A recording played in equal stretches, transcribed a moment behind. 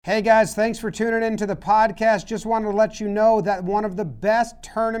Hey guys, thanks for tuning in to the podcast. Just wanted to let you know that one of the best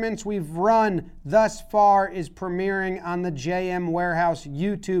tournaments we've run thus far is premiering on the JM Warehouse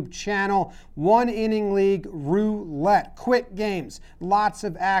YouTube channel. One inning league roulette, quick games, lots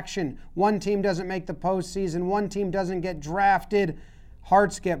of action. One team doesn't make the postseason, one team doesn't get drafted.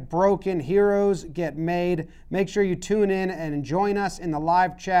 Hearts get broken, heroes get made. Make sure you tune in and join us in the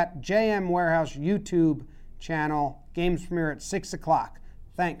live chat, JM Warehouse YouTube channel. Games premiere at 6 o'clock.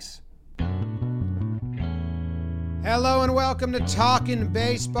 Thanks. Hello and welcome to Talking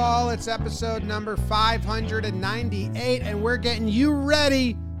Baseball. It's episode number 598, and we're getting you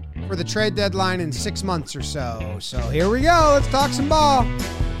ready for the trade deadline in 6 months or so. So here we go. Let's talk some ball.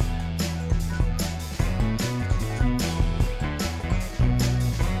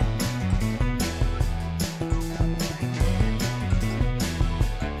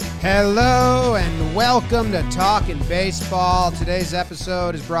 Hello and welcome to Talking Baseball. Today's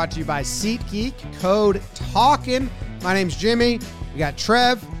episode is brought to you by SeatGeek, code TALKIN. My name's Jimmy. We got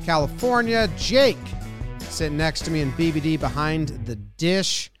Trev, California, Jake sitting next to me, and BBD behind the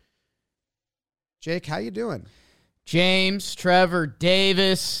dish. Jake, how you doing? James, Trevor,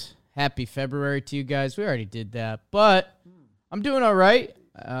 Davis, happy February to you guys. We already did that, but I'm doing all right.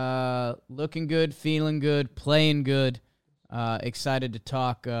 Looking good, feeling good, playing good. Excited to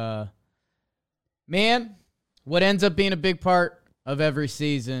talk, man, what ends up being a big part of every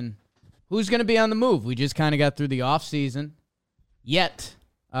season, who's going to be on the move? We just kind of got through the offseason, yet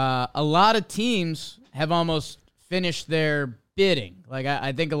a lot of teams have almost finished their bidding. Like,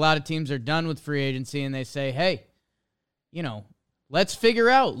 I think a lot of teams are done with free agency, and they say, hey, let's figure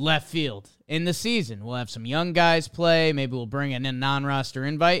out left field in the season. We'll have some young guys play. Maybe we'll bring in a non-roster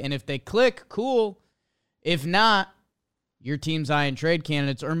invite, and if they click, cool. If not, your team's eyeing trade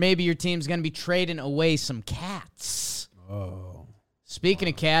candidates, or maybe your team's going to be trading away some cats. Oh. Speaking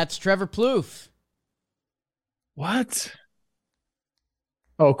of cats, Trevor Plouffe. What?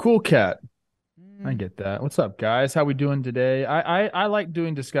 Oh, cool cat. I get that. What's up, guys? How we doing today? I like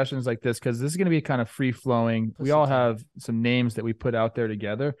doing discussions like this because this is going to be kind of free-flowing. We all have some names that we put out there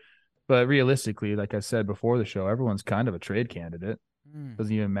together, but realistically, like I said before the show, everyone's kind of a trade candidate.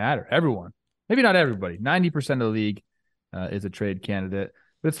 Doesn't even matter. Everyone. Maybe not everybody. 90% of the league is a trade candidate,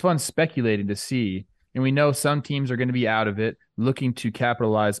 but it's fun speculating to see. And we know some teams are going to be out of it, looking to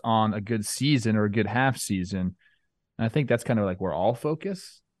capitalize on a good season or a good half season. And I think that's kind of like where I'll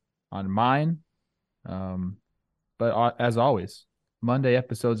focus on mine. But as always, Monday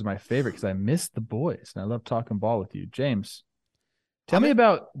episodes are my favorite because I miss the boys and I love talking ball with you. James, tell me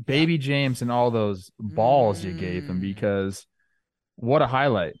about baby James and all those balls you gave him, because what a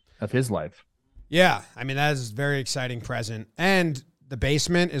highlight of his life. Yeah, I mean, that is a very exciting present. And the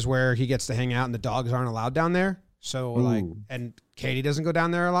basement is where he gets to hang out, and the dogs aren't allowed down there. So, and Katie doesn't go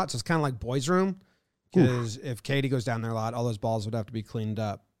down there a lot, so it's kind of like boys' room. Because if Katie goes down there a lot, all those balls would have to be cleaned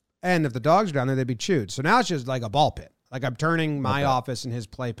up. And if the dogs are down there, they'd be chewed. So now it's just like a ball pit. Like, I'm turning my office and his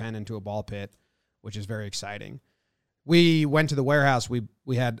playpen into a ball pit, which is very exciting. We went to the warehouse.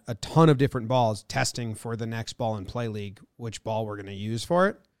 We had a ton of different balls testing for the next ball and play league, which ball we're going to use for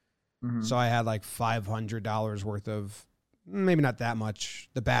it. Mm-hmm. So I had like $500 worth of, maybe not that much.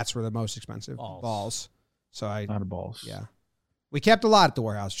 The bats were the most expensive balls. So a lot of balls. Yeah. We kept a lot at the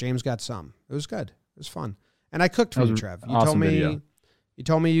warehouse. James got some. It was good. It was fun. And I cooked for you, Trev. You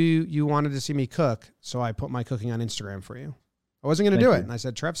told me you wanted to see me cook, so I put my cooking on Instagram for you. I wasn't going to do it, and I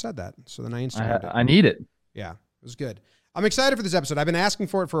said, Trev said that. So then I Instagrammed it. I need it. Yeah, it was good. I'm excited for this episode. I've been asking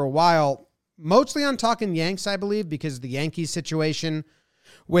for it for a while, mostly on Talking Yanks, I believe, because the Yankees situation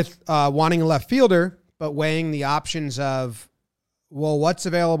with wanting a left fielder, but weighing the options of, well, what's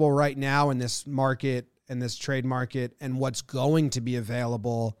available right now in this market, in this trade market, and what's going to be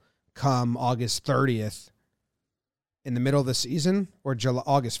available come August 30th in the middle of the season, or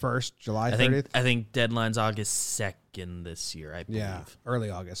August 1st, July 30th? I think deadline's August 2nd this year, I believe. Yeah, early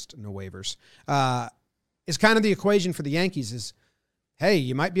August, no waivers. Is kind of the equation for the Yankees is, hey,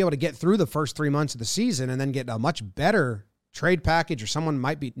 you might be able to get through the first 3 months of the season and then get a much better trade package, or someone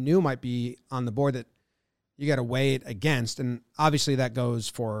might be on the board that you got to weigh it against. And obviously that goes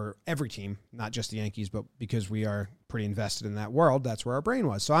for every team, not just the Yankees, but because we are pretty invested in that world, that's where our brain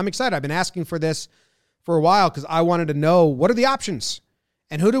was. So I'm excited. I've been asking for this for a while because I wanted to know, what are the options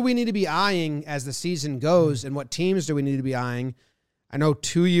and who do we need to be eyeing as the season goes, and what teams do we need to be eyeing? I know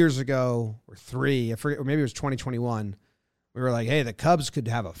 2 years ago or 3, I forget, or maybe it was 2021, we were like, hey, the Cubs could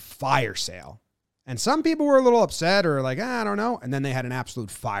have a fire sale. And some people were a little upset or like, I don't know. And then they had an absolute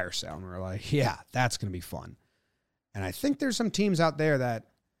fire sale. And we were like, yeah, that's going to be fun. And I think there's some teams out there that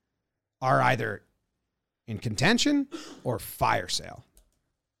are either in contention or fire sale.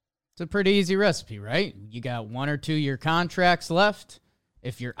 It's a pretty easy recipe, right? You got 1 or 2 year contracts left.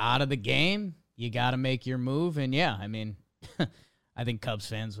 If you're out of the game, you got to make your move. And yeah, I mean, I think Cubs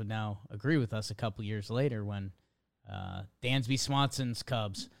fans would now agree with us a couple years later when Dansby Swanson's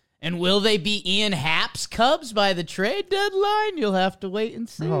Cubs. And will they be Ian Happ's Cubs by the trade deadline? You'll have to wait and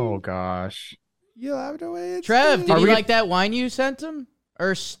see. Oh, gosh. You'll have to wait. Trev, did Are he we- like that wine you sent him?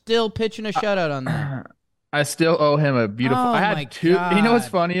 Or still pitching a shutout on that? I still owe him a beautiful. Oh, I my had 2. You know what's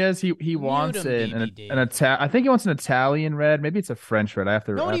God. funny is he wants him, an BBD. I think he wants an Italian red. Maybe it's a French red. I have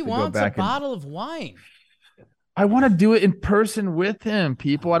to. I No, have he to go wants a back and, bottle of wine. I want to do it in person with him.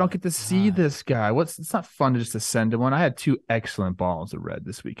 People, I don't get to see God. this guy. It's not fun to just to send him one. I had 2 excellent bottles of red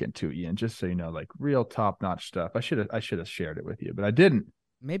this weekend too, Ian. Just so you know, like real top notch stuff. I should have shared it with you, but I didn't.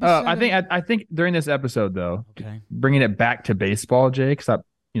 Maybe send I him- think during this episode though, Okay. bringing it back to baseball, Jake, stop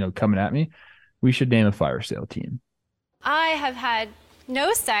coming at me. We should name a fire sale team. I have had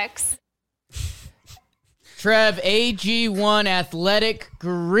no sex. Trev, AG1 Athletic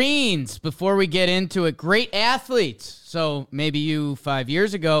Greens. Before we get into it, great athletes. So maybe you 5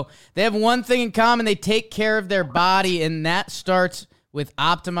 years ago, they have one thing in common. They take care of their body, and that starts with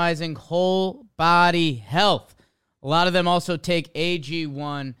optimizing whole body health. A lot of them also take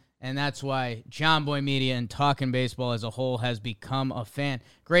AG1, and that's why John Boy Media and Talking Baseball as a whole has become a fan.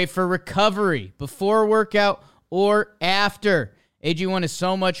 Great for recovery, before a workout or after. AG1 is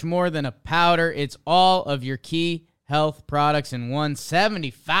so much more than a powder. It's all of your key health products in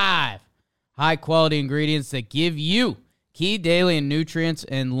 175 high-quality ingredients that give you key daily nutrients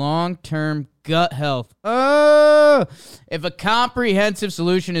and long-term gut health. If a comprehensive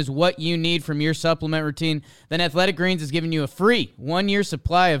solution is what you need from your supplement routine, then Athletic Greens is giving you a free 1-year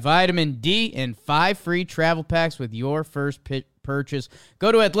supply of vitamin D and 5 free travel packs with your first purchase.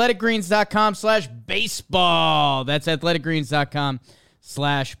 Go to athleticgreens.com/baseball. That's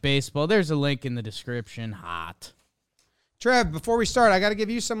athleticgreens.com/baseball. There's a link in the description. Hot. Trev, before we start, I got to give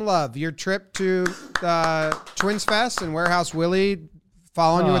you some love. Your trip to Twins Fest and Warehouse Willie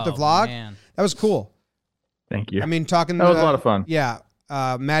following you with the Oh, vlog, man. that was cool. Thank you. I mean, talking that was a lot of fun. Yeah,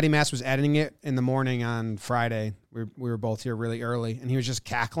 Maddie Mass was editing it in the morning on Friday. We were both here really early, and he was just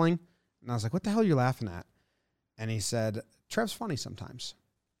cackling. And I was like, "What the hell are you laughing at?" And he said, "Trev's funny sometimes."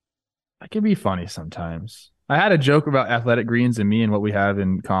 That can be funny sometimes. I had a joke about Athletic Greens and me and what we have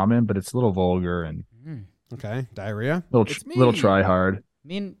in common, but it's a little vulgar and Okay, diarrhea. little try hard.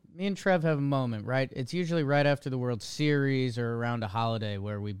 Me and Trev have a moment, right? It's usually right after the World Series or around a holiday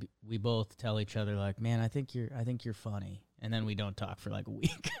where we both tell each other like, "Man, I think you're funny," and then we don't talk for like a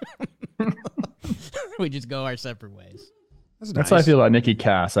week. We just go our separate ways. That's how I feel about Nicky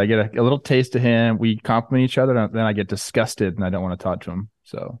Cass. I get a little taste of him. We compliment each other, and then I get disgusted and I don't want to talk to him.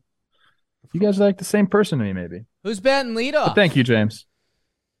 So you guys are like the same person to me, maybe. Who's batting leadoff? But thank you, James.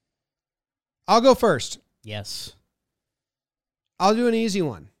 I'll go first. Yes. I'll do an easy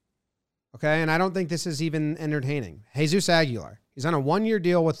one. Okay, and I don't think this is even entertaining. Jesus Aguilar. He's on a 1-year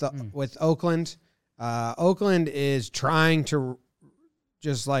deal with Oakland. Oakland is trying to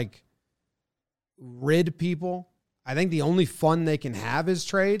just like rid people. I think the only fun they can have is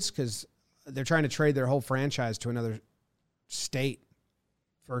trades because they're trying to trade their whole franchise to another state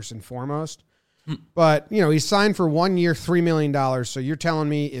first and foremost. But, he's signed for 1 year, $3 million. So you're telling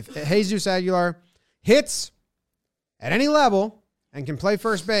me if Jesus Aguilar hits at any level and can play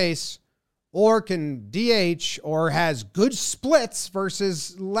first base or can DH or has good splits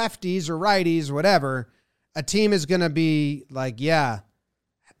versus lefties or righties or whatever, a team is going to be like,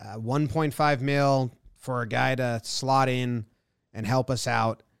 1.5 mil for a guy to slot in and help us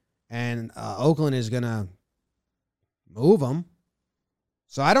out. And Oakland is going to move him.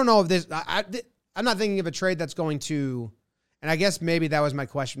 So I don't know if this, I'm not thinking of a trade that's going to, and I guess maybe that was my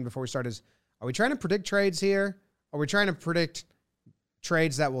question before we started is, are we trying to predict trades here? Are we trying to predict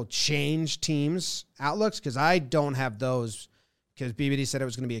trades that will change teams' outlooks? Because I don't have those because BBD said it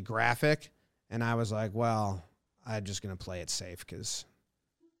was going to be a graphic. And I was like, well, I'm just going to play it safe because.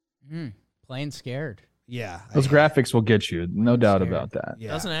 Playing scared. Yeah. Those graphics will get you. No doubt about that.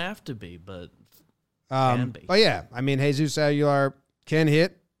 Yeah. Doesn't have to be, but can be. But yeah, I mean, Jesus Aguilar can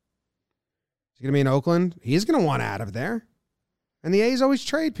hit. He's going to be in Oakland. He's going to want out of there. And the A's always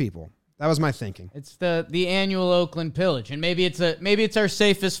trade people. That was my thinking. It's the annual Oakland pillage, and maybe it's our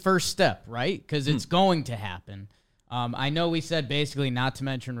safest first step, right? Because it's going to happen. I know we said basically not to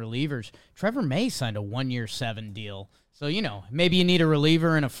mention relievers. Trevor May signed a 1-year, $7 deal. So, maybe you need a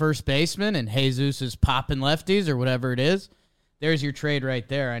reliever and a first baseman, and Jesus is popping lefties or whatever it is. There's your trade right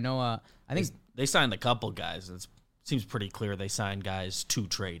there. I know. I think they signed a couple guys. It seems pretty clear they signed guys to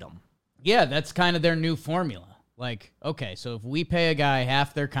trade them. Yeah, that's kind of their new formula. Like, okay, so if we pay a guy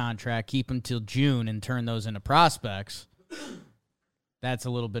half their contract, keep him till June, and turn those into prospects, that's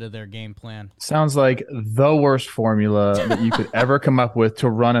a little bit of their game plan. Sounds like the worst formula that you could ever come up with to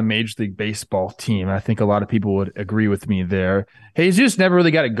run a Major League Baseball team. I think a lot of people would agree with me there. Jesus never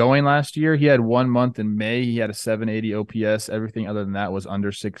really got it going last year. He had 1 month in May. He had a 780 OPS. Everything other than that was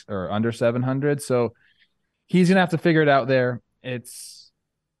under 700. So he's gonna have to figure it out there.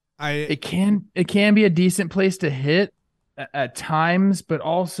 It can be a decent place to hit at times, but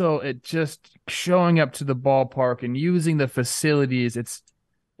also it just showing up to the ballpark and using the facilities.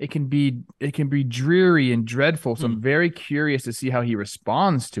 It can be dreary and dreadful. So I'm very curious to see how he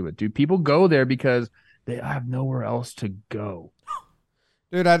responds to it. Do people go there because they have nowhere else to go?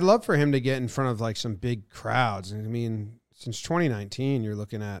 Dude, I'd love for him to get in front of like some big crowds. I mean, since 2019, you're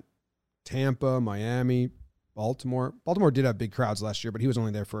looking at Tampa, Miami, Baltimore. Baltimore did have big crowds last year, but he was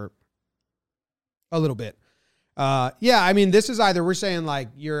only there for a little bit. Yeah, I mean, this is either, we're saying like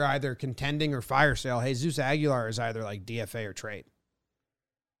you're either contending or fire sale. Jesus Aguilar is either like DFA or trade.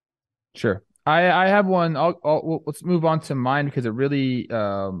 Sure. I have one. Let's move on to mine because it really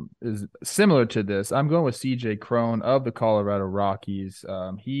is similar to this. I'm going with CJ Cron of the Colorado Rockies.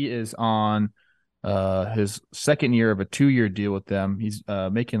 He is on his second year of a 2-year deal with them. He's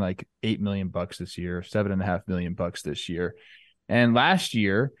making like $8 million this year, $7.5 million this year. And last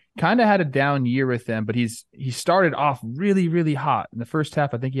year kind of had a down year with them, but he started off really, really hot. In the first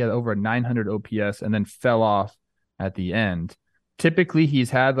half, I think he had over a 900 OPS and then fell off at the end. Typically,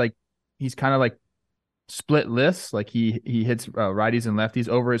 he's kind of like split lists. Like he hits righties and lefties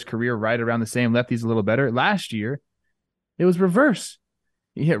over his career right around the same. Lefties a little better. Last year, it was reverse.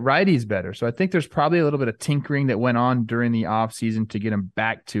 He hit righties better. So I think there's probably a little bit of tinkering that went on during the offseason to get him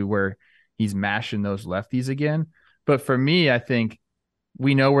back to where he's mashing those lefties again. But for me, I think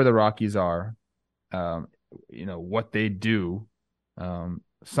we know where the Rockies are, what they do.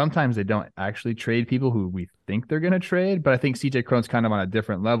 Sometimes they don't actually trade people who we think they're going to trade, but I think CJ Cron's kind of on a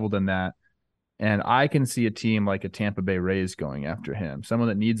different level than that. And I can see a team like a Tampa Bay Rays going after him, someone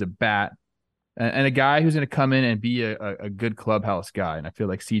that needs a bat and a guy who's going to come in and be a good clubhouse guy. And I feel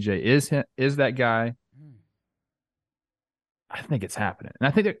like CJ is that guy. I think it's happening.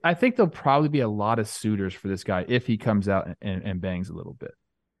 And I think there'll probably be a lot of suitors for this guy if he comes out and bangs a little bit.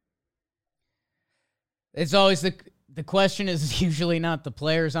 It's always the question is usually not the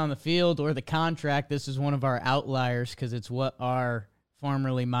players on the field or the contract. This is one of our outliers because it's what our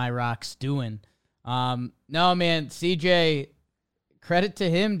formerly My Rock's doing. No, man, CJ, credit to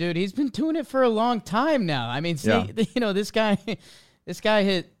him, dude. He's been doing it for a long time now. I mean, this guy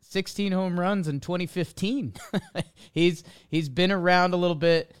hit 16 home runs in 2015. He's been around a little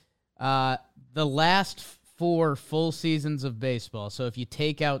bit. The last 4 full seasons of baseball. So if you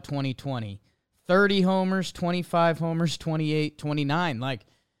take out 2020, 30 homers, 25 homers, 28, 29. Like,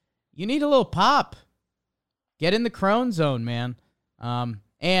 you need a little pop. Get in the Cron zone, man.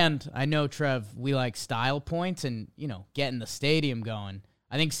 And I know, Trev, we like style points and, getting the stadium going.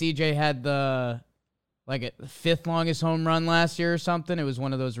 I think CJ had the 5th longest home run last year or something. It was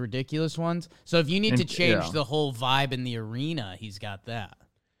one of those ridiculous ones. So if you need to change the whole vibe in the arena, he's got that.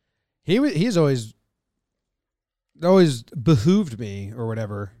 He's always behooved me or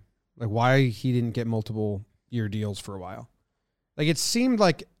whatever, like why he didn't get multiple year deals for a while. Like it seemed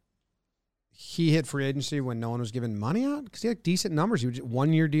like he hit free agency when no one was giving money out because he had decent numbers. He would just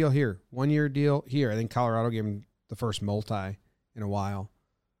 1-year deal here, 1-year deal here. I think Colorado gave him the first multi in a while,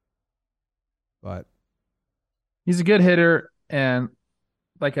 but. He's a good hitter, and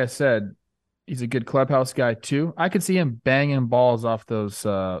like I said, he's a good clubhouse guy too. I could see him banging balls off those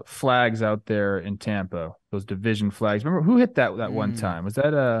flags out there in Tampa, those division flags. Remember who hit that one time? Was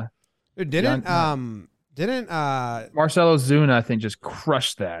that Didn't Marcelo Zuna? I think just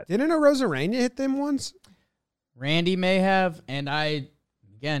crushed that. Didn't a Rosarena hit them once? Randy may have, and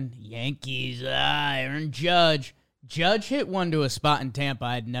Yankees, Aaron Judge. Judge hit one to a spot in Tampa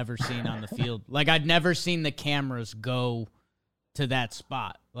I'd never seen on the field. Like, I'd never seen the cameras go to that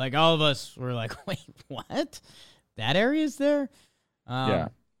spot. Like, all of us were like, wait, what? That area's there? Yeah.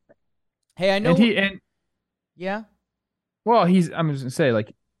 Hey, I know. Yeah. Well, I'm just going to say,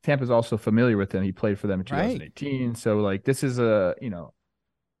 like, Tampa's also familiar with him. He played for them in 2018. Right. So, like, this is not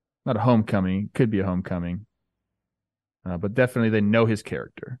a homecoming. Could be a homecoming. But definitely they know his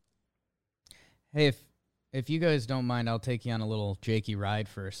character. Hey, if you guys don't mind, I'll take you on a little Jakey ride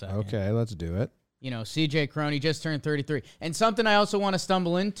for a second. Okay, let's do it. CJ Cron just turned 33. And something I also want to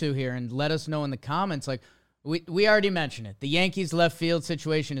stumble into here and let us know in the comments, like, we already mentioned it. The Yankees left field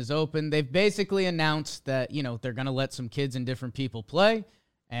situation is open. They've basically announced that, they're going to let some kids and different people play.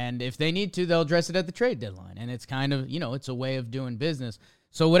 And if they need to, they'll address it at the trade deadline. And it's kind of, it's a way of doing business.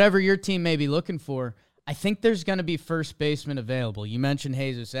 So whatever your team may be looking for, I think there's going to be first baseman available. You mentioned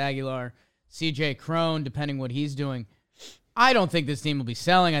Jesus Aguilar, CJ Cron, depending what he's doing. I don't think this team will be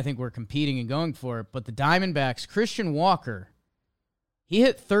selling. I think we're competing and going for it. But the Diamondbacks, Christian Walker, he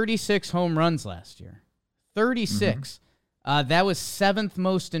hit 36 home runs last year. 36. That was 7th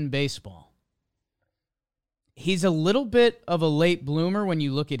most in baseball. He's a little bit of a late bloomer when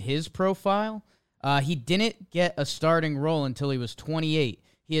you look at his profile. He didn't get a starting role until he was 28.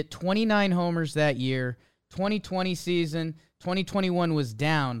 He hit 29 homers that year. 2020 season, 2021 was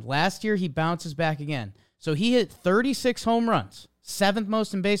down. Last year, he bounces back again. So he hit 36 home runs, 7th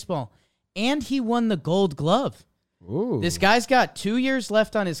most in baseball, and he won the Gold Glove. Ooh. This guy's got 2 years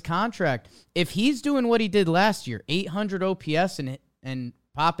left on his contract. If he's doing what he did last year, 800 OPS and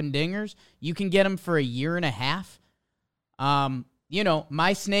popping dingers, you can get him for a year and a half.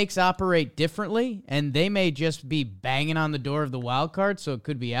 My Snakes operate differently, and they may just be banging on the door of the wild card, so it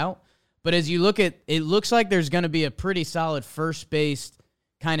could be out. But as you look at it, looks like there's going to be a pretty solid first base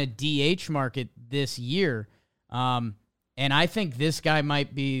kind of DH market this year. And I think this guy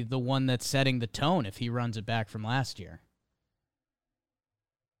might be the one that's setting the tone if he runs it back from last year.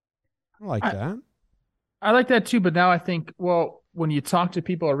 I like that. I like that too, but now I think, when you talk to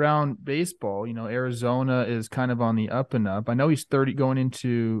people around baseball, Arizona is kind of on the up and up. I know he's 30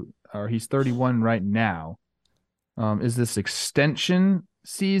 he's 31 right now. Is this extension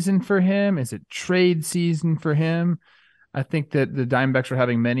season for him? Is it trade season for him? I think that the Diamondbacks are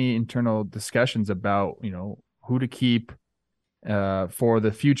having many internal discussions about, who to keep for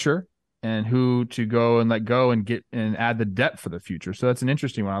the future and who to go and let go and get and add the depth for the future. So that's an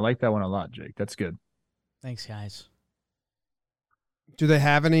interesting one. I like that one a lot, Jake. That's good. Thanks, guys. Do they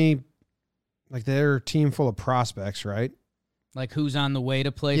have any, they're a team full of prospects, right? Like who's on the way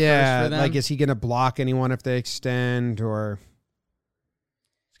to play first for them? Is he going to block anyone if they extend, or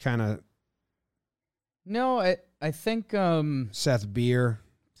it's kind of... No, I think... Seth Beer.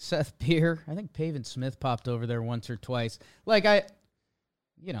 I think Pavin Smith popped over there once or twice. I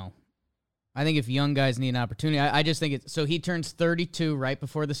think if young guys need an opportunity, I just think it's... So he turns 32 right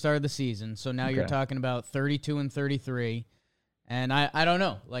before the start of the season. So now you're talking about 32 and 33. And I don't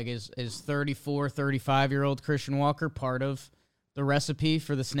know, is 34, 35-year-old Christian Walker part of the recipe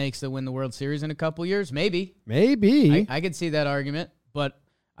for the Snakes that win the World Series in a couple years? Maybe. I could see that argument, but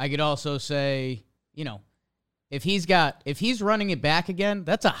I could also say, if he's running it back again,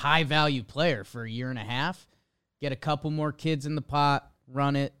 that's a high-value player for a year and a half. Get a couple more kids in the pot,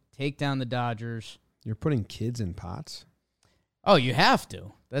 run it, take down the Dodgers. You're putting kids in pots? Oh, you have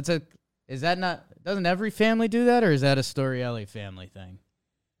to. Doesn't every family do that, or is that a Storielli family thing?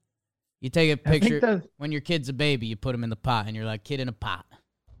 You take a picture when your kid's a baby, you put him in the pot, and you're like, kid in a pot.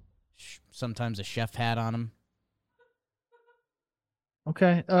 Sometimes a chef hat on him.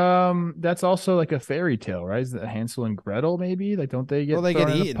 Okay. That's also like a fairy tale, right? Is that Hansel and Gretel, maybe? Don't they get they thrown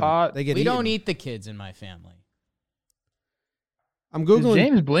get in eaten. a pot? We don't eat the kids in my family. I'm Googling. Is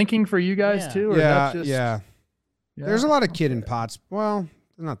James blinking for you guys too? Or yeah. There's a lot of kid in pots. Well,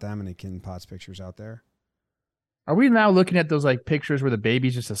 there's not that many kid in pots pictures out there. Are we now looking at those pictures where the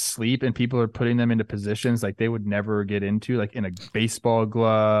baby's just asleep and people are putting them into positions they would never get into, in a baseball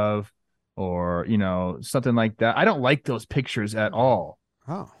glove or, something like that? I don't like those pictures at all.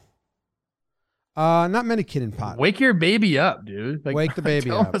 Oh. Not many kid in pot. Wake your baby up, dude. Wake the baby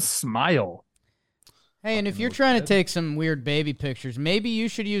tell up. him to smile. Hey, and if you're trying to take some weird baby pictures, maybe you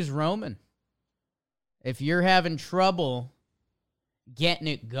should use Roman. If you're having trouble getting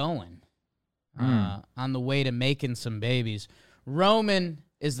it going on the way to making some babies, Roman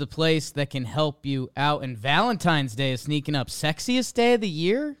is the place that can help you out. And Valentine's Day is sneaking up. Sexiest day of the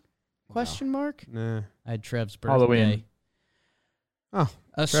year? Question mark? Nah. I had Trev's birthday. Halloween. Oh,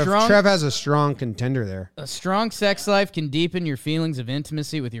 Trev has a strong contender there. A strong sex life can deepen your feelings of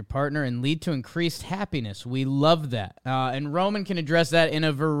intimacy with your partner and lead to increased happiness. We love that. And Roman can address that in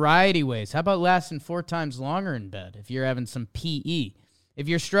a variety of ways. How about lasting 4 times longer in bed if you're having some PE? If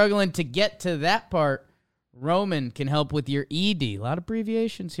you're struggling to get to that part, Roman can help with your ED. A lot of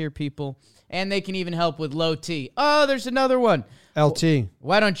abbreviations here, people. And they can even help with low T. Oh, there's another one. LT.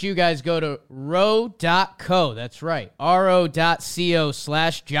 Why don't you guys go to ro.co? That's right.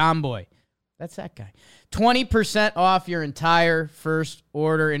 ro.co/JohnBoy. That's that guy. 20% off your entire first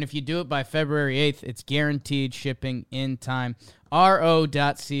order. And if you do it by February 8th, it's guaranteed shipping in time.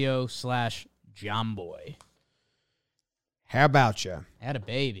 ro.co/JohnBoy. How about you? Had a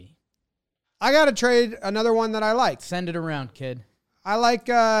baby. I got to trade another one that I like. Send it around, kid. I like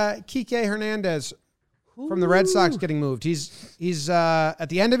Kike Hernandez, from the Red Sox getting moved. He's at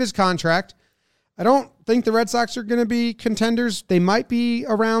the end of his contract. I don't think the Red Sox are going to be contenders. They might be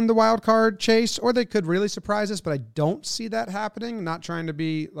around the wild card chase, or they could really surprise us, but I don't see that happening. I'm not trying to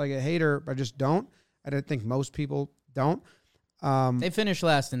be like a hater, I just don't. I don't think most people don't. They finished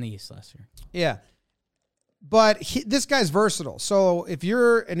last in the East last year. Yeah. But this guy's versatile. So if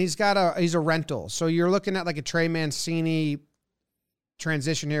he's a rental. So you're looking at like a Trey Mancini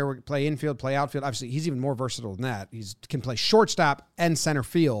transition here where we play infield, play outfield. Obviously, he's even more versatile than that. He can play shortstop and center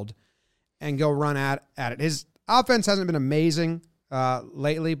field and go run at it. His offense hasn't been amazing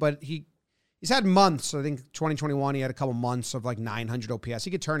lately, but he's had months. I think 2021, he had a couple months of like 900 OPS. He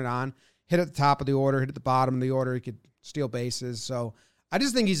could turn it on, hit at the top of the order, hit at the bottom of the order. He could steal bases. So I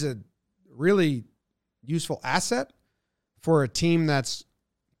just think he's a really useful asset for a team that's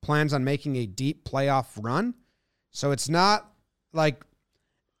plans on making a deep playoff run. So it's not like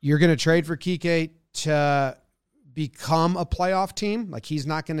you're going to trade for Kike to become a playoff team. Like he's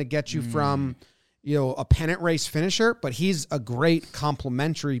not going to get you from, a pennant race finisher, but he's a great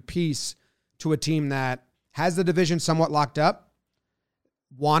complementary piece to a team that has the division somewhat locked up,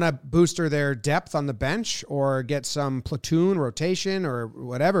 want to booster their depth on the bench or get some platoon rotation or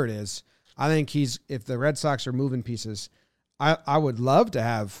whatever it is. I think if the Red Sox are moving pieces, I would love to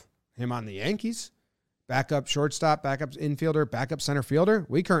have him on the Yankees. Backup shortstop, backup infielder, backup center fielder.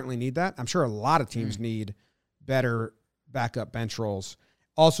 We currently need that. I'm sure a lot of teams need better backup bench roles.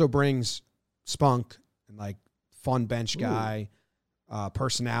 Also brings spunk and like fun bench guy,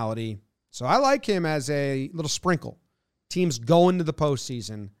 personality. So I like him as a little sprinkle. Teams go into the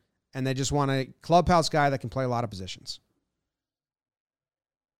postseason and they just want a clubhouse guy that can play a lot of positions.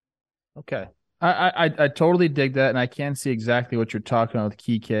 Okay. I totally dig that, and I can see exactly what you're talking about with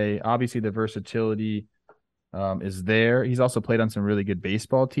Kike. Obviously, the versatility is there. He's also played on some really good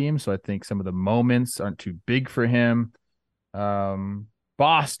baseball teams, so I think some of the moments aren't too big for him.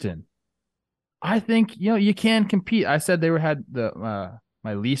 Boston. I think, you can compete. I said they had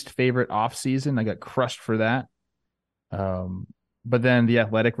my least favorite offseason. I got crushed for that. But then The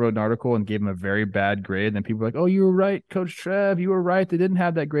Athletic wrote an article and gave him a very bad grade. And then people were like, oh, you were right, Coach Trev. You were right. They didn't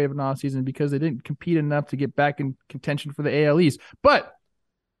have that great of an offseason because they didn't compete enough to get back in contention for the AL East. But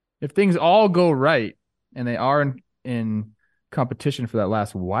if things all go right and they are in competition for that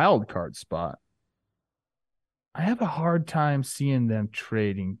last wild card spot, I have a hard time seeing them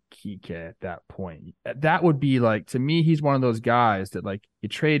trading Kike at that point. That would be like, to me, he's one of those guys that like you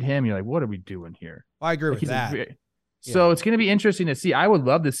trade him, you're like, what are we doing here? I agree with that. So it's going to be interesting to see. I would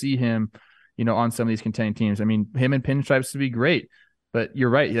love to see him, on some of these contending teams. I mean, him and Pinstripes would be great, but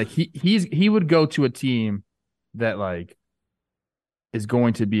you're right. Like he would go to a team that like is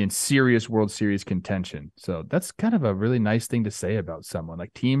going to be in serious World Series contention. So that's kind of a really nice thing to say about someone.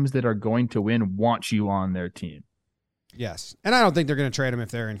 Like teams that are going to win want you on their team. Yes. And I don't think they're going to trade him if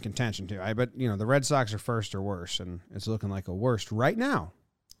they're in contention too. But the Red Sox are first or worse, and it's looking like a worst right now.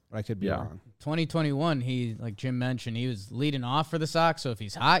 But I could be wrong. 2021, he, like Jim mentioned, he was leading off for the Sox. So if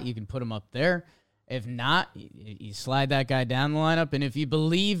he's hot, you can put him up there. If not, you slide that guy down the lineup. And if you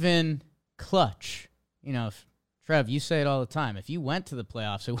believe in clutch, Trev, you say it all the time. If you went to the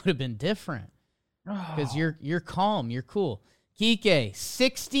playoffs, it would have been different because you're calm, you're cool. Kike,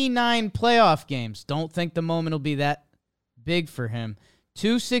 69 playoff games. Don't think the moment will be that big for him.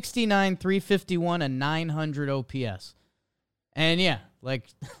 269, 351, and 900 OPS. And yeah, like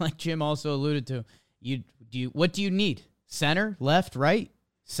Jim also alluded to, what do you need? Center, left, right,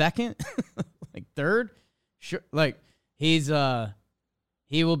 second, like third? Sure. Like he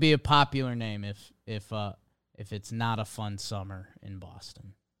will be a popular name if it's not a fun summer in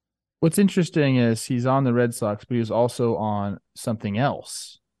Boston. What's interesting is he's on the Red Sox, but he was also on something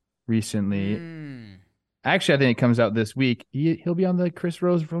else recently. Actually, I think it comes out this week. He'll be on the Chris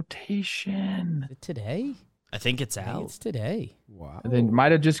Rose rotation. Is it today? I think it's out. It's today. Wow. And then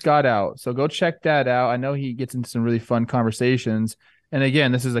might have just got out. So go check that out. I know he gets into some really fun conversations. And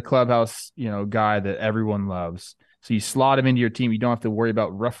again, this is a clubhouse, guy that everyone loves. So you slot him into your team. You don't have to worry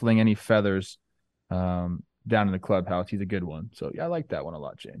about ruffling any feathers down in the clubhouse. He's a good one. So yeah, I like that one a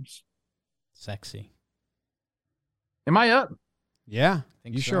lot, James. Sexy. Am I up? Yeah,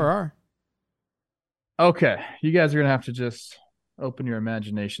 you sure are. Okay. You guys are going to have to just open your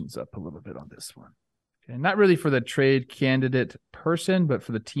imaginations up a little bit on this one. Okay. Not really for the trade candidate person, but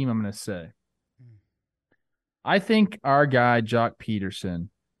for the team, I'm going to say. I think our guy, Jock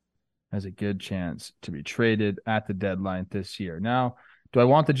Peterson, has a good chance to be traded at the deadline this year. Now, do I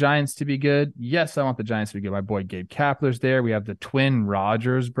want the Giants to be good? Yes, I want the Giants to be good. My boy Gabe Kapler's there. We have the twin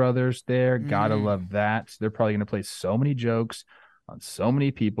Rogers brothers there. Gotta love that. They're probably going to play so many jokes on so many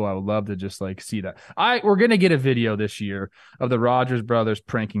people. I would love to just like see that. We're gonna get a video this year of the Rogers brothers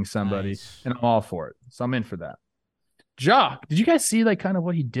pranking somebody, Nice. and I'm all for it. So I'm in for that. Jock, did you guys see like kind of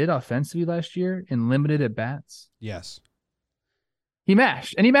what he did offensively last year in limited at bats? Yes. He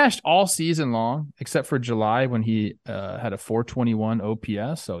mashed all season long, except for July when he had a 421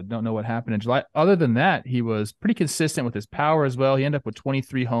 OPS. So don't know what happened in July. Other than that, he was pretty consistent with his power as well. He ended up with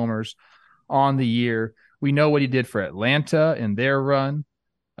 23 homers on the year. We know what he did for Atlanta in their run.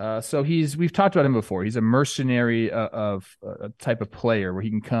 So we've talked about him before. He's a mercenary of a type of player where he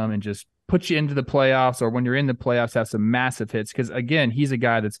can come and just put you into the playoffs, or when you're in the playoffs, have some massive hits. Because again, he's a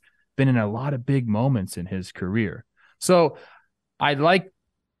guy that's been in a lot of big moments in his career. So I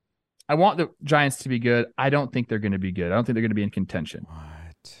want the Giants to be good. I don't think they're going to be good. I don't think they're going to be in contention.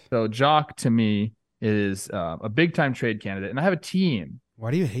 What? So Jock to me is a big time trade candidate, and I have a team.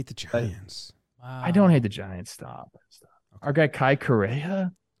 Why do you hate the Giants? Wow. I don't hate the Giants. Stop. Our guy Kai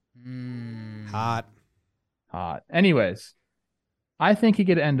Correa, Hot. hot. Anyways, I think he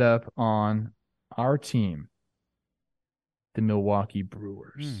could end up on our team, the Milwaukee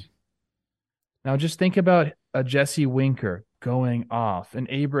Brewers. Now just think about a Jesse Winker going off, an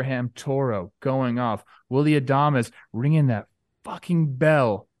Abraham Toro going off, Willie Adames ringing that fucking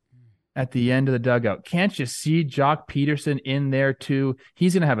bell at the end of the dugout. Can't you see Jock Peterson in there too?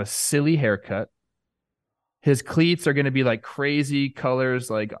 He's going to have a silly haircut. His cleats are going to be like crazy colors,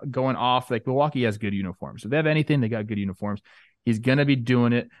 like going off. Like Milwaukee has good uniforms. If they have anything, they got good uniforms. He's going to be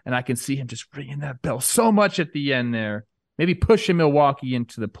doing it. And I can see him just ringing that bell so much at the end there. Maybe pushing Milwaukee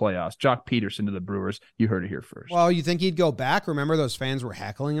into the playoffs. Jock Peterson to the Brewers. You heard it here first. Well, you think he'd go back? Remember those fans were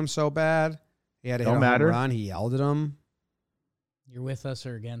heckling him so bad? He had to hit a home run. He yelled at them. You're with us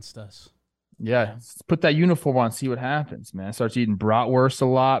or against us? Yeah, put that uniform on, see what happens, man. Starts eating bratwurst a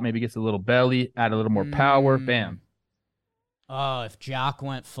lot, maybe gets a little belly, add a little more power, bam. Oh, if Jock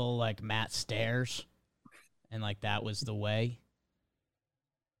went full like Matt Stairs and like that was the way.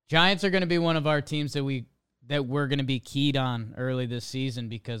 Giants are going to be one of our teams that we're going to be keyed on early this season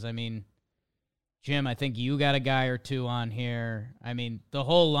because, I mean, Jim, I think you got a guy or two on here. I mean, the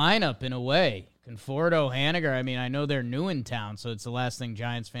whole lineup in a way. Conforto, Haniger, I mean, I know they're new in town, so it's the last thing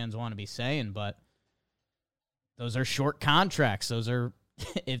Giants fans want to be saying, but those are short contracts. Those are,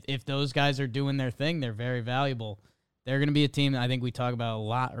 if those guys are doing their thing, they're very valuable. They're going to be a team that I think we talk about a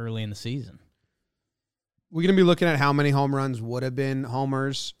lot early in the season. We're going to be looking at how many home runs would have been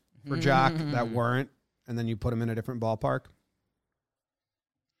homers for Jock that weren't, and then you put them in a different ballpark.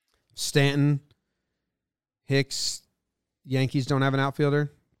 Stanton, Hicks, Yankees don't have an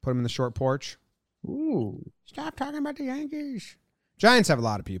outfielder. Put them in the short porch. Ooh. Stop talking about the Yankees. Giants have a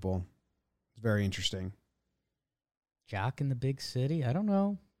lot of people. It's very interesting. Jock in the big city? I don't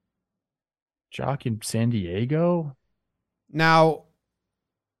know. Jock in San Diego? Now,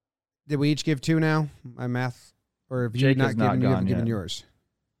 did we each give two now? My math? Or have you Jake not has not gone given yet. yours?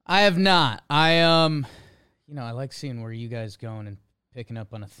 I have not. I I like seeing where you guys going and picking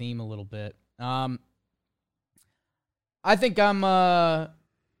up on a theme a little bit. I think I'm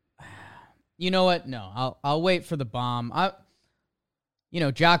you know what? No, I'll wait for the bomb.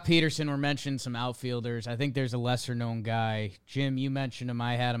 Jock Peterson, we're mentioning some outfielders. I think there's a lesser known guy. Jim, you mentioned him.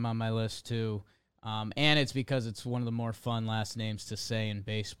 I had him on my list too. And it's because it's one of the more fun last names to say in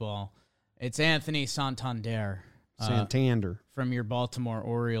baseball. It's Anthony Santander. From your Baltimore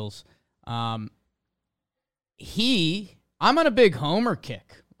Orioles. I'm on a big homer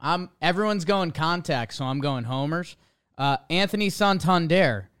kick. Everyone's going contact, so I'm going homers. Anthony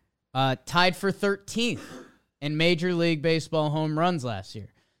Santander tied for 13th in Major League Baseball home runs last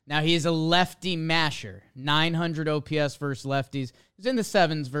year. Now, he is a lefty masher, 900 OPS versus lefties. He's in the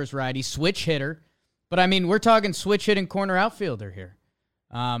sevens versus righties, switch hitter. But, I mean, we're talking switch hitting corner outfielder here.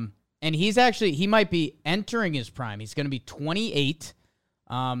 And he might be entering his prime. He's going to be 28.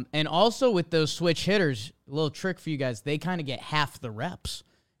 And also with those switch hitters, a little trick for you guys, they kind of get half the reps,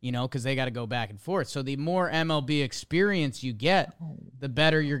 because they got to go back and forth. So the more MLB experience you get, the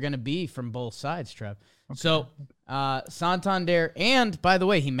better you're going to be from both sides, Trev. Okay. So Santander, and by the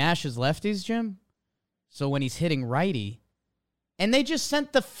way, he mashes lefties, Jim. So when he's hitting righty, and they just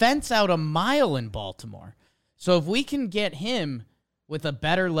sent the fence out a mile in Baltimore. So if we can get him with a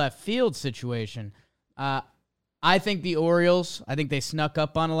better left field situation, I think the Orioles, they snuck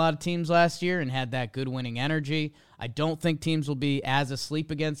up on a lot of teams last year and had that good winning energy. I don't think teams will be as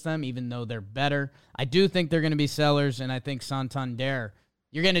asleep against them, even though they're better. I do think they're going to be sellers, and I think Santander,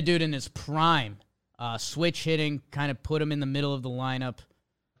 you're going to do it in his prime. Switch hitting, kind of put him in the middle of the lineup.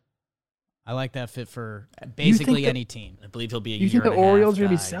 I like that fit for basically any team. I believe he'll be a You year think the and a half Orioles are going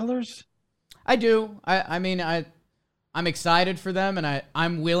to be guy. sellers? I do. I mean, I'm excited for them, and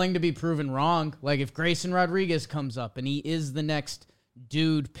I'm willing to be proven wrong. Like if Grayson Rodriguez comes up and he is the next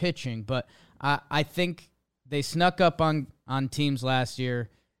dude pitching, but I think they snuck up on teams last year.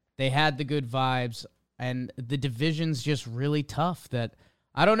 They had the good vibes, and the division's just really tough. That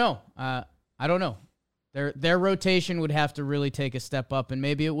I don't know. I don't know. Their rotation would have to really take a step up, and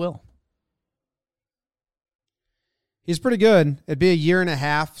maybe it will. He's pretty good. It'd be a year and a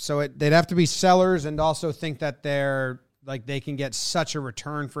half, so they'd have to be sellers and also think that they can get such a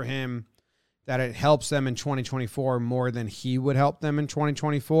return for him that it helps them in 2024 more than he would help them in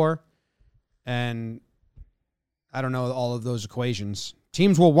 2024. And I don't know all of those equations.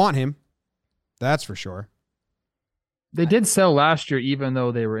 Teams will want him. That's for sure. They did sell last year, even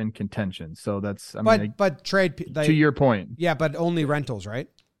though they were in contention. So that's, but trade to your point. Yeah, but only rentals, right?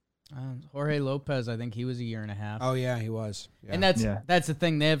 Jorge Lopez, I think he was a year and a half. Oh yeah, he was. Yeah. And that's the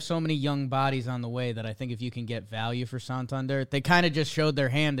thing. They have so many young bodies on the way that I think if you can get value for Santander, they kind of just showed their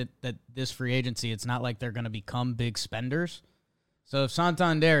hand that this free agency, it's not like they're going to become big spenders. So if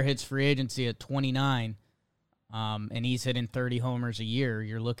Santander hits free agency at 29, and he's hitting 30 homers a year,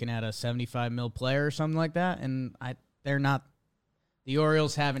 you're looking at a $75 million player or something like that. And they're not. The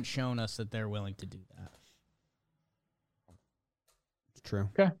Orioles haven't shown us that they're willing to do that. It's true.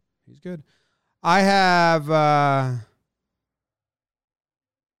 Okay. He's good. I have, I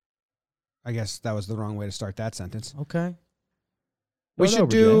guess that was the wrong way to start that sentence. Okay. We should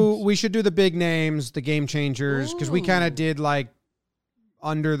do the big names, the game changers, because we kind of did like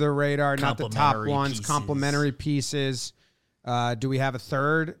under the radar, not the top ones, complimentary pieces. Do we have a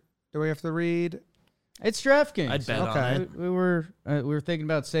third? Do we have to read? It's DraftKings. I'd bet on it. We were thinking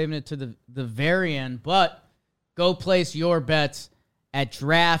about saving it to the very end, but go place your bets at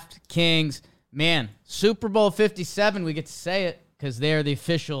DraftKings. Man, Super Bowl 57, we get to say it because they are the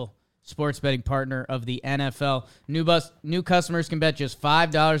official sports betting partner of the NFL. New customers can bet just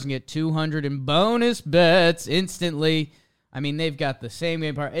 $5 and get $200 in bonus bets instantly. I mean, they've got the same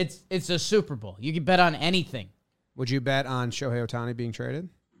game part. It's a Super Bowl. You can bet on anything. Would you bet on Shohei Ohtani being traded?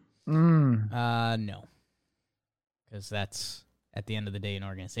 No. Because that's, at the end of the day, an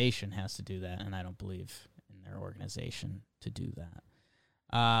organization has to do that, and I don't believe in their organization to do that.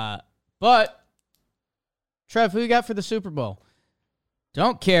 But, Trev, who you got for the Super Bowl?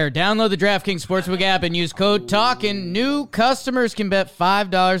 Don't care. Download the DraftKings Sportsbook app and use code TALKIN. New customers can bet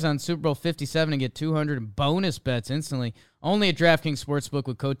 $5 on Super Bowl 57 and get $200 in bonus bets instantly. Only at DraftKings Sportsbook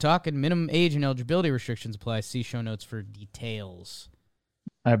with code TALKIN. Minimum age and eligibility restrictions apply. See show notes for details.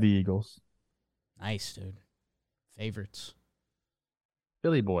 I have the Eagles. Nice, dude. Favorites.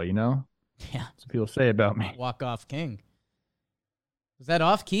 Philly boy, you know? Yeah. That's what people say about me. Walk-off king. Was that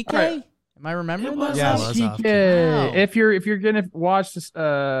off Kike? Right. Am I remembering It that? was. Yes. It was off. Wow. If you're gonna watch this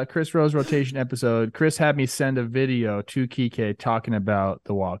Chris Rose rotation episode, Chris had me send a video to Kike talking about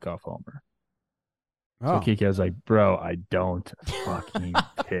the walk-off homer. So Kike was like, "Bro, I don't fucking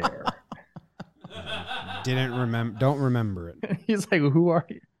care." Don't remember it. He's like, "Who are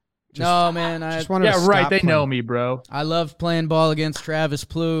you?" No, man. Just wanted to Yeah, right. stop They know playing. me, bro. I loved playing ball against Travis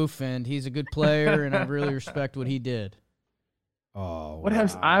Plouffe, and he's a good player, and I really respect what he did. Oh, What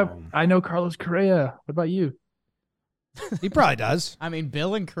else? wow. I know Carlos Correa. What about you? He probably does. I mean,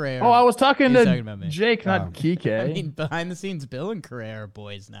 Bill and Correa. Oh, I was talking He's to talking about me. Jake, not Kike. I mean, behind the scenes, Bill and Correa are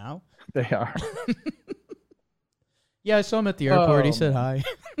boys now. They are. Yeah, I saw him at the airport. He Oh, said hi.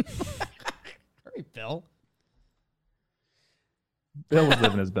 All right, Bill. Bill was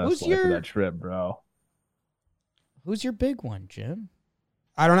living his best Who's life your- for that trip, bro. Who's your big one, Jim?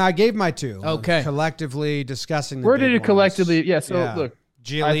 I don't know. I gave my two. Okay. Collectively discussing the Where big did it ones. collectively? Yeah. So Yeah. look,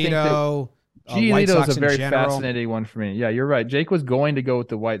 Giolito. White Giolito Sox is a in very general. fascinating one for me. Yeah, you're right. Jake was going to go with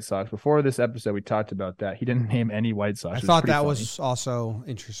the White Sox. Before this episode, we talked about that. He didn't name any White Sox. I It thought pretty that funny. was also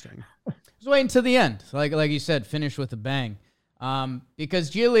interesting. Just wait until the end. Like you said, finish with a bang.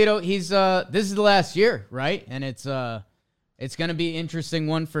 Because Giolito, he's this is the last year, right? And it's going to be an interesting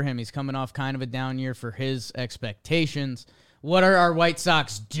one for him. He's coming off kind of a down year for his expectations. What are our White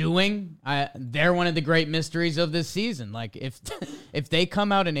Sox doing? They're one of the great mysteries of this season. Like if they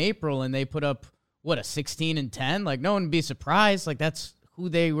come out in April and they put up a 16-10, like no one would be surprised. Like that's who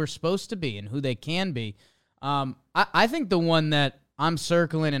they were supposed to be and who they can be. I think the one that I'm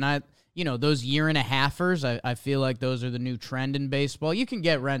circling and those year and a halfers, I feel like those are the new trend in baseball. You can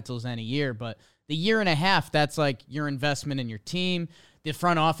get rentals any year, but the year and a half, that's like your investment in your team. The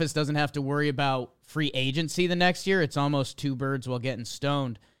front office doesn't have to worry about free agency the next year. It's almost two birds while getting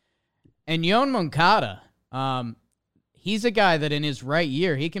stoned. And Yoan Moncada, he's a guy that in his right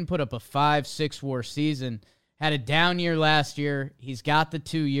year, he can put up a 5-6 WAR season. Had a down year last year. He's got the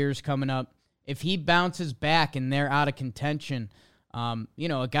 2 years coming up. if he bounces back and they're out of contention, a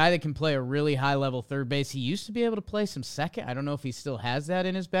guy that can play a really high-level third base. He used to be able to play some second. I don't know if he still has that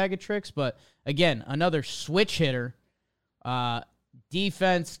in his bag of tricks, but again, another switch hitter.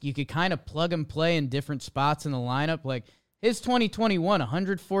 Defense, you could kind of plug and play in different spots in the lineup. Like his 2021,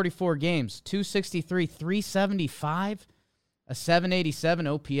 144 games, 263, 375, a 787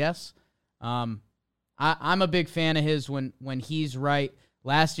 OPS. I'm a big fan of his when he's right.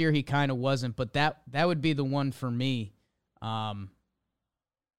 Last year he kind of wasn't, but that would be the one for me. You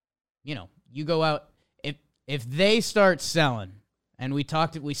go out if they start selling, and we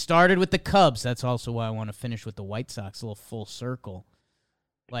started with the Cubs. That's also why I want to finish with the White Sox, a little full circle.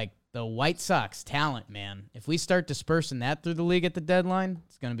 Like the White Sox talent, man. If we start dispersing that through the league at the deadline,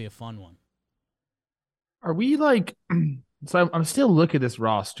 it's going to be a fun one. Are we like? So I'm still looking at this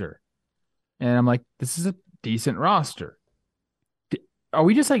roster, and I'm like, this is a decent roster. Are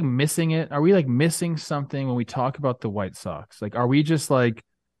we just like missing it? Are we like missing something when we talk about the White Sox? Like, are we just like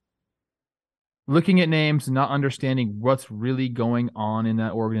looking at names and not understanding what's really going on in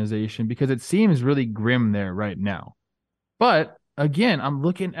that organization? Because it seems really grim there right now. But again, I'm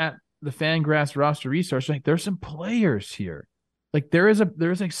looking at the Fangraphs roster resource. Like, there's some players here. Like, there's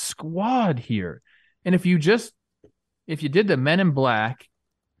a squad here. And if you did the Men in Black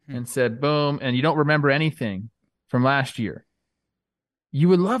and said boom, and you don't remember anything from last year, you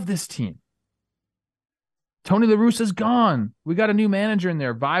would love this team. Tony La Russa's gone. We got a new manager in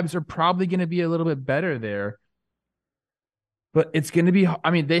there. Vibes are probably going to be a little bit better there. But it's going to be,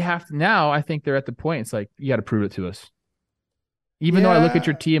 they have to now. I think they're at the point. It's like, you got to prove it to us. Even though I look at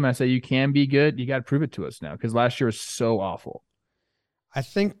your team, I say you can be good. You got to prove it to us now, because last year was so awful. I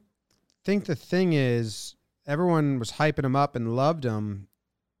think the thing is, everyone was hyping him up and loved him,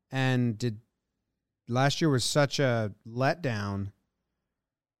 and last year was such a letdown,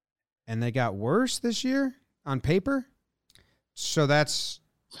 and they got worse this year on paper. So that's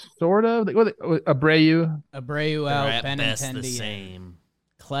sort of Abreu out, at Benintendi, best the same.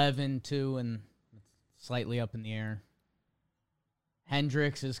 Clevin too, and slightly up in the air.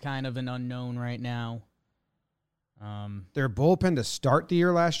 Hendricks is kind of an unknown right now. Their bullpen to start the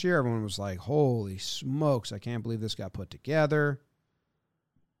year last year, everyone was like, holy smokes, I can't believe this got put together.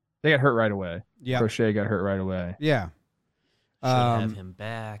 They got hurt right away. Yeah. Crochet got hurt right away. Yeah. Should have him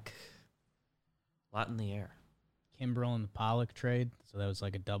back. A lot in the air. Kimbrel and the Pollock trade, so that was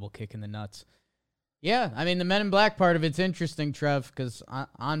like a double kick in the nuts. Yeah, the Men in Black part of it's interesting, Trev, because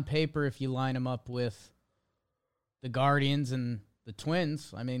on paper, if you line them up with the Guardians and the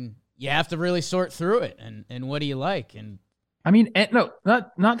Twins, you have to really sort through it. And what do you like? And no,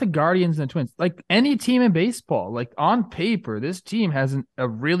 not the Guardians and the Twins. Like any team in baseball, like on paper, this team has a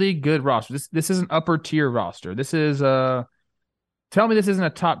really good roster. This is an upper tier roster. This is tell me this isn't a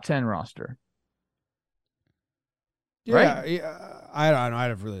top 10 roster. Yeah, right? Yeah, I don't know. I'd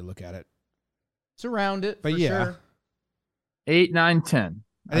have to really look at it. It's around it, but for yeah. sure. 8, 9, 10.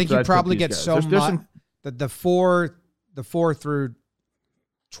 I think you probably get so much that the four through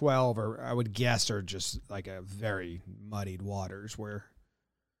 12, or I would guess, are just like a very muddied waters where.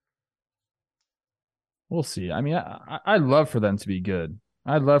 We'll see. I'd love for them to be good.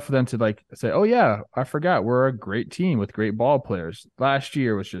 I'd love for them to like say, oh yeah, I forgot we're a great team with great ball players. Last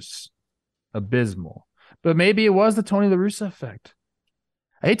year was just abysmal. But maybe it was the Tony La Russa effect.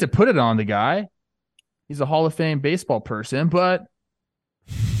 I hate to put it on the guy. He's a Hall of Fame baseball person, but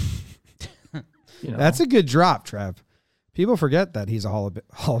That's a good drop, Trev. People forget that he's a Hall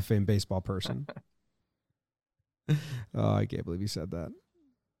of Fame baseball person. Oh, I can't believe you said that.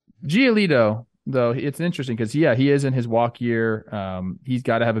 Giolito, though, it's interesting because, he is in his walk year. He's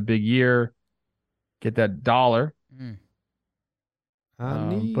got to have a big year, get that dollar.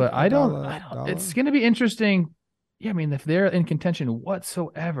 But I don't. It's going to be interesting. Yeah, if they're in contention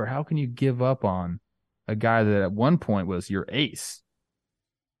whatsoever, how can you give up on a guy that at one point was your ace?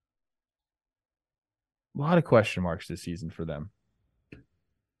 A lot of question marks this season for them.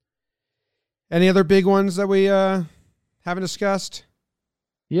 Any other big ones that we haven't discussed?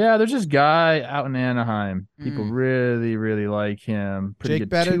 Yeah, there's this guy out in Anaheim. People really, really like him. Pretty Jake good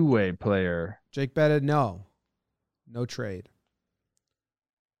Betted? two-way player. Jake Betted, no trade.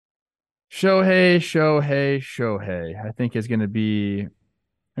 Shohei. I think is going to be.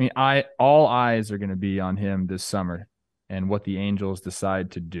 All eyes are going to be on him this summer and what the Angels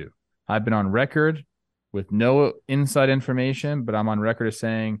decide to do. I've been on record with no inside information, but I'm on record as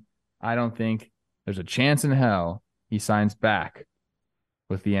saying I don't think there's a chance in hell he signs back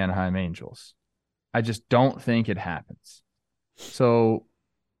with the Anaheim Angels. I just don't think it happens. So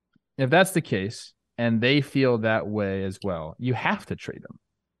if that's the case and they feel that way as well, you have to trade him.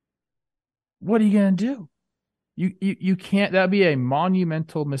 what are you going to do? You can't. That'd be a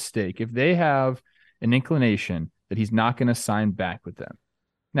monumental mistake if they have an inclination that he's not going to sign back with them.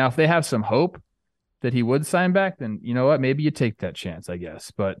 Now, if they have some hope that he would sign back, then you know what? Maybe you take that chance, I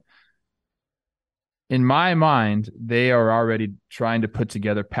guess. But in my mind, they are already trying to put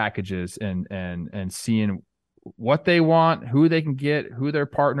together packages and seeing what they want, who they can get, who their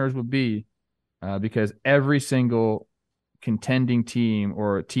partners would be, because every single contending team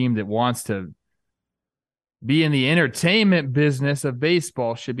or a team that wants to be in the entertainment business of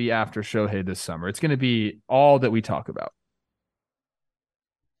baseball should be after Shohei this summer. It's going to be all that we talk about.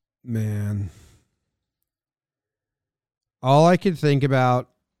 Man. All I could think about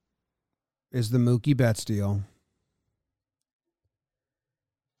is the Mookie Betts deal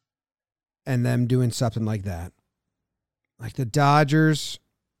and them doing something like that. Like the Dodgers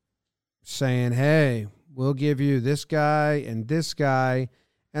saying, hey, we'll give you this guy and this guy.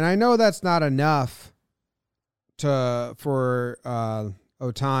 And I know that's not enough for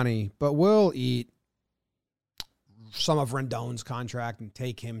Ohtani, but we'll eat some of Rendon's contract and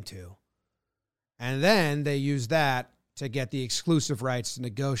take him too. And then they use that to get the exclusive rights to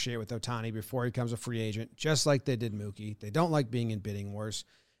negotiate with Ohtani before he becomes a free agent, just like they did Mookie. They don't like being in bidding wars.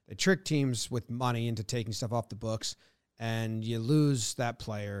 They trick teams with money into taking stuff off the books, and you lose that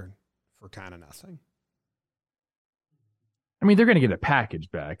player for kind of nothing. I mean, they're going to get a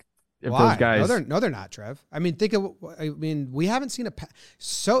package back. If Why? those guys... No, they're not, Trev. I mean, we haven't seen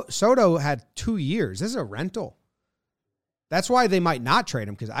Soto had 2 years. This is a rental. That's why they might not trade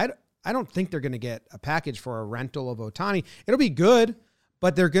him, because I don't think they're going to get a package for a rental of Ohtani. It'll be good,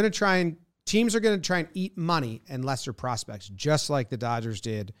 but teams are going to try and eat money and lesser prospects, just like the Dodgers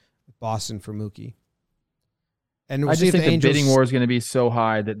did with Boston for Mookie. And I just think the bidding war is going to be so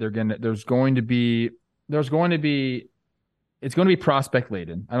high that it's going to be prospect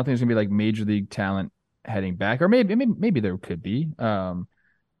laden. I don't think there's going to be like major league talent heading back, or maybe there could be. I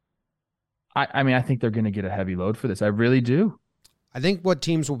mean, I think they're going to get a heavy load for this. I really do. I think what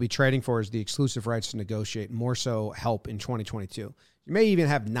teams will be trading for is the exclusive rights to negotiate, more so help in 2022. You may even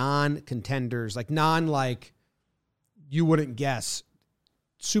have non-contenders, like you wouldn't guess,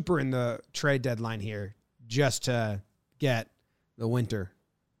 super in the trade deadline here, just to get the winter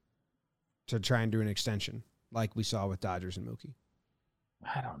to try and do an extension, like we saw with Dodgers and Mookie.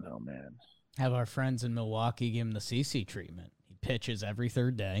 I don't know, man. Have our friends in Milwaukee give him the CC treatment. He pitches every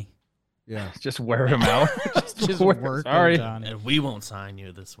third day. Yeah, just wear him out. just work. Sorry, and we won't sign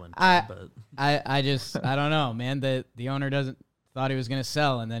you this winter. I don't know, man. The owner thought he was going to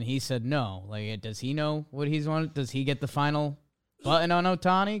sell, and then he said no. Like, does he know what he's wanted? Does he get the final button on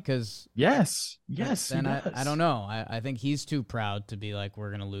Ohtani? Because yes, then I don't know. I think he's too proud to be like,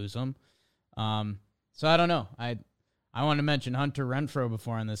 we're going to lose him. So I don't know. I want to mention Hunter Renfroe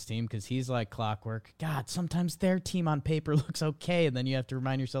before on this team because he's like clockwork. God, sometimes their team on paper looks okay, and then you have to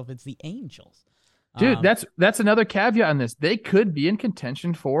remind yourself it's the Angels. Dude, that's another caveat on this. They could be in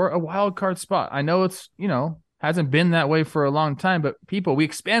contention for a wild card spot. I know it's, hasn't been that way for a long time, but we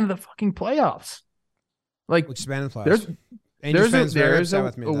expanded the fucking playoffs. Like, we expanded the playoffs. There's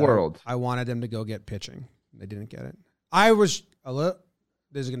a world. I wanted them to go get pitching. They didn't get it.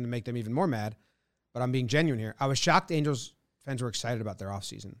 This is going to make them even more mad, but I'm being genuine here. I was shocked Angels fans were excited about their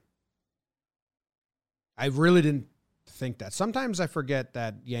offseason. I really didn't think that. Sometimes I forget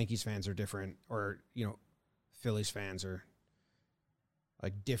that Yankees fans are different, or, Phillies fans are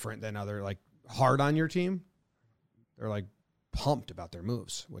like different than other, like, hard on your team. They're like pumped about their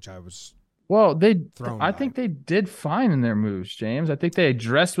moves, which I was I think they did fine in their moves, James. I think they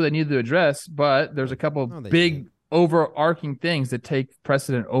addressed what they needed to address, but there's a couple of big overarching things that take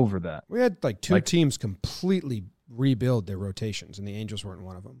precedent over that. We had like two teams completely rebuild their rotations, and the Angels weren't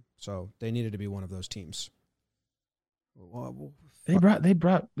one of them. So they needed to be one of those teams. They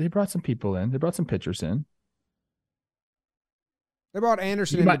brought some people in. They brought some pitchers in. They brought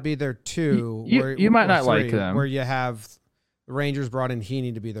Anderson in to be their 2. You might not like them. Where you have the Rangers brought in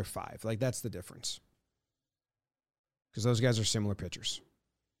Heaney to be their 5. Like, that's the difference. Because those guys are similar pitchers.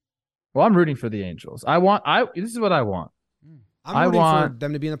 Well, I'm rooting for the Angels. This is what I want. I'm rooting for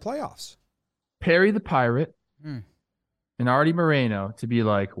them to be in the playoffs. Perry the Pirate and Artie Moreno to be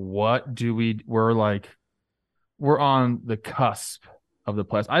like, we're on the cusp of the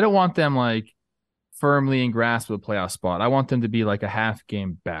playoffs. I don't want them like firmly in grasp of a playoff spot. I want them to be like a half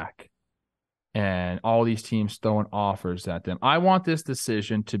game back and all these teams throwing offers at them. I want this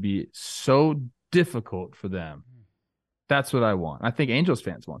decision to be so difficult for them. That's what I want. I think Angels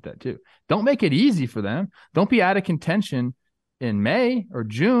fans want that too. Don't make it easy for them. Don't be out of contention in May or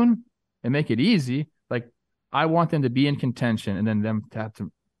June and make it easy. Like, I want them to be in contention and then them to have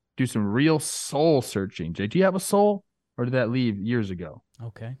to do some real soul searching. Jay, do you have a soul, or did that leave years ago?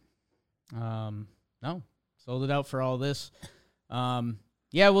 Okay. No, sold it out for all this.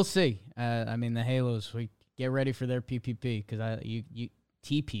 Yeah, we'll see. I mean, the Halos, we get ready for their PPP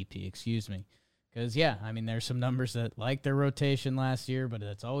TPP, excuse me. Because, yeah, I mean, there's some numbers that like their rotation last year, but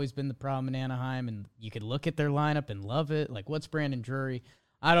that's always been the problem in Anaheim. And you could look at their lineup and love it. Like, what's Brandon Drury?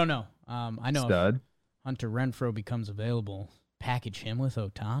 I don't know. I know Stud. if Hunter Renfroe becomes available, package him with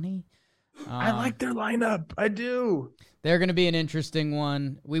Ohtani. I like their lineup. I do. They're going to be an interesting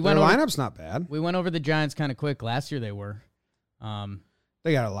one. Their lineup's not bad. We went over the Giants kind of quick. Last year they were.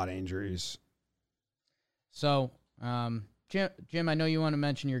 They got a lot of injuries. So, Jim, I know you want to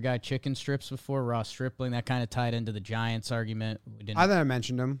mention your guy Chicken Strips before, Ross Stripling. That kind of tied into the Giants argument. I think I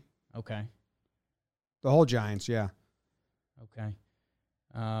mentioned him. Okay. The whole Giants, yeah. Okay.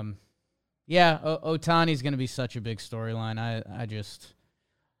 Yeah, Ohtani's going to be such a big storyline. I just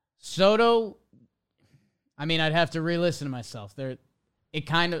Soto. I mean, I'd have to re-listen to myself. It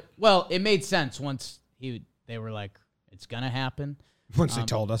made sense once they were like, it's going to happen. Once they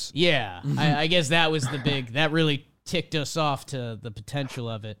told us. Yeah, I guess that was that really ticked us off to the potential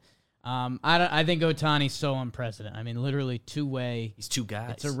of it. I think Ohtani's so unprecedented. I mean, literally two-way. He's two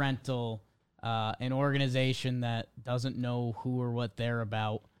guys. It's a rental, an organization that doesn't know who or what they're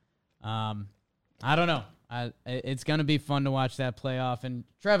about. I don't know. It's gonna be fun to watch that playoff. And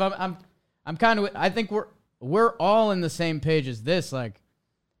Trev, I'm kind of. I think we're all in the same page as this. Like,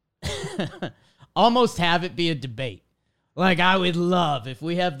 almost have it be a debate. Like, I would love if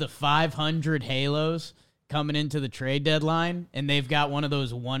we have the 500 Halos coming into the trade deadline, and they've got one of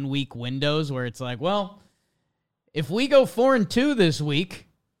those 1 week windows where it's like, well, if we go 4-2 this week,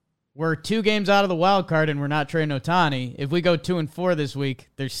 we're 2 games out of the wild card and we're not trading Ohtani. If we go 2-4 this week,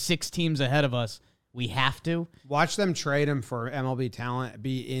 there's 6 teams ahead of us. We have to watch them trade him for MLB talent,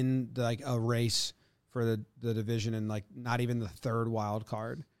 be in a race for the division, and like not even the 3rd wild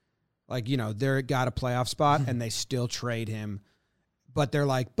card. Like, they're got a playoff spot and they still trade him. But they're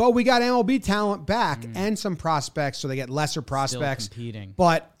like, but we got MLB talent back and some prospects, so they get lesser prospects. Still competing.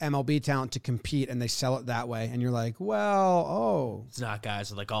 But MLB talent to compete, and they sell it that way. And you're like, well, It's not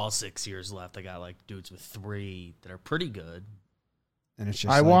guys with like all 6 years left. They got like dudes with 3 that are pretty good. And it's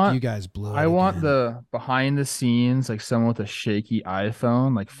just you guys blew it. I want the behind the scenes, like someone with a shaky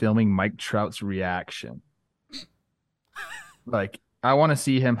iPhone, like filming Mike Trout's reaction. Like, I want to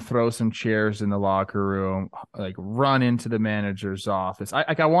see him throw some chairs in the locker room, like run into the manager's office.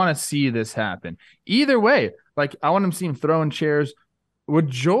 I want to see this happen. Either way, like I want to see him throwing chairs with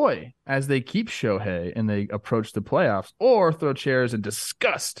joy as they keep Shohei and they approach the playoffs, or throw chairs in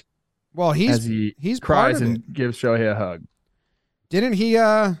disgust. Well, he's cries part of and gives Shohei a hug. Didn't he?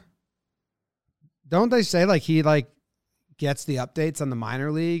 Don't they say like he gets the updates on the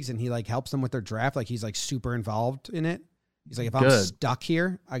minor leagues and he like helps them with their draft? Like he's like super involved in it. He's like, if I'm stuck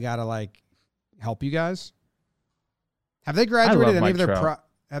here, I gotta like help you guys. Have they graduated any of their?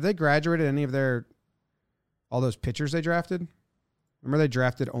 Have they graduated any of their? All those pitchers they drafted. Remember they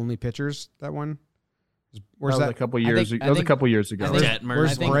drafted only pitchers. That one. Where's that? A couple years ago. That was a couple years ago. I think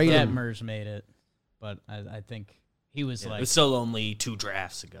Detmers made it, but I think he was it was still only 2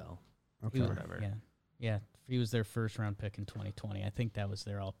 drafts ago. Okay. Whatever. Yeah. He was their 1st round pick in 2020. I think that was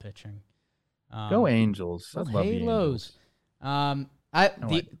their all pitching. Go Angels! I love the Halos. Angels.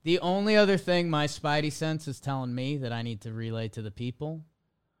 The only other thing my spidey sense is telling me that I need to relay to the people,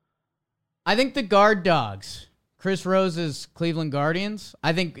 I think the guard dogs, Chris Rose's Cleveland Guardians,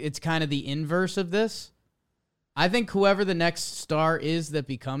 I think it's kind of the inverse of this. I think whoever the next star is that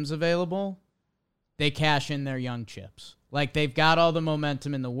becomes available, they cash in their young chips. Like, they've got all the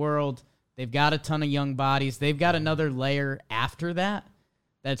momentum in the world. They've got a ton of young bodies. They've got another layer after that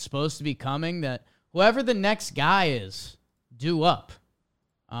that's supposed to be coming, that whoever the next guy is, do up.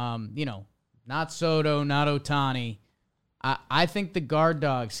 Not Soto, not Ohtani. I think the guard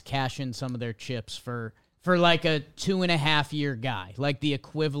dogs cash in some of their chips for like a 2.5-year guy, like the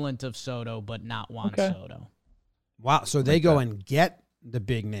equivalent of Soto, but not Juan Soto. Wow. So they go and get the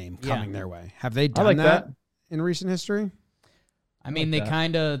big name coming their way. Have they done that in recent history? I mean,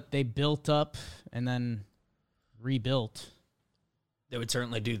 they built up and then rebuilt. They would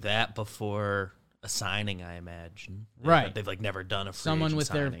certainly do that before a signing, I imagine. Right. They've like never done a free someone agent with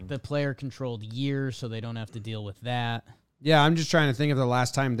signing. the player controlled years, so they don't have to deal with that. Yeah, I'm just trying to think of the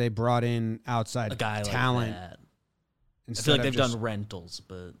last time they brought in outside a guy talent. like that. I feel like they've done rentals,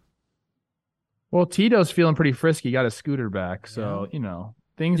 but well, Tito's feeling pretty frisky. Got a scooter back, so things. Yeah,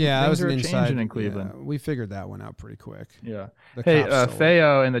 things that was are inside, changing in Cleveland. Yeah, we figured that one out pretty quick. Yeah. The Hey, cops sold it.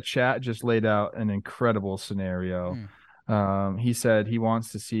 Theo in the chat just laid out an incredible scenario. He said he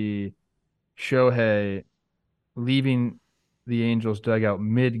wants to see Shohei leaving the Angels dugout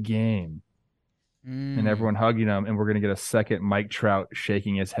mid-game and everyone hugging him, and we're going to get a second Mike Trout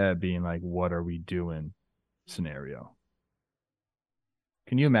shaking his head being like, what are we doing scenario.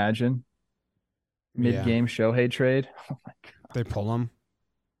 Can you imagine mid-game Shohei trade? Oh my God. They pull him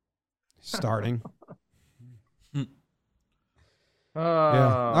starting.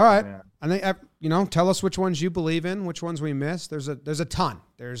 All right. Man. I think tell us which ones you believe in, which ones we missed. There's a ton.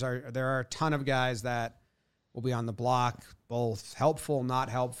 There are a ton of guys that will be on the block, both helpful, not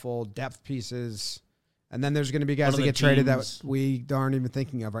helpful, depth pieces. And then there's going to be guys that get traded that we aren't even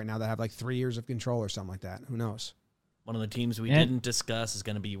thinking of right now that have like 3 years of control or something like that. Who knows? One of the teams we didn't discuss is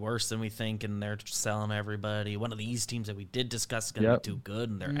going to be worse than we think, and they're selling everybody. One of these teams that we did discuss is going to be too good,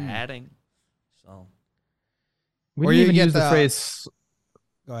 and they're adding. So we didn't even use the phrase.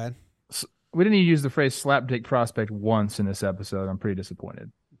 Go ahead. We didn't even use the phrase slap dick prospect once in this episode. I'm pretty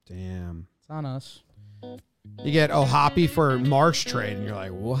disappointed. Damn. It's on us. You get Hoppy for Marsh trade, and you're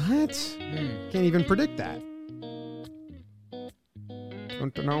like, what? Can't even predict that.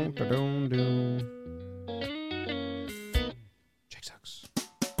 Jake sucks.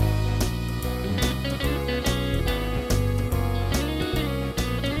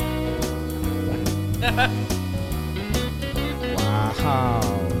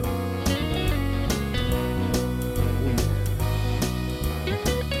 Wow.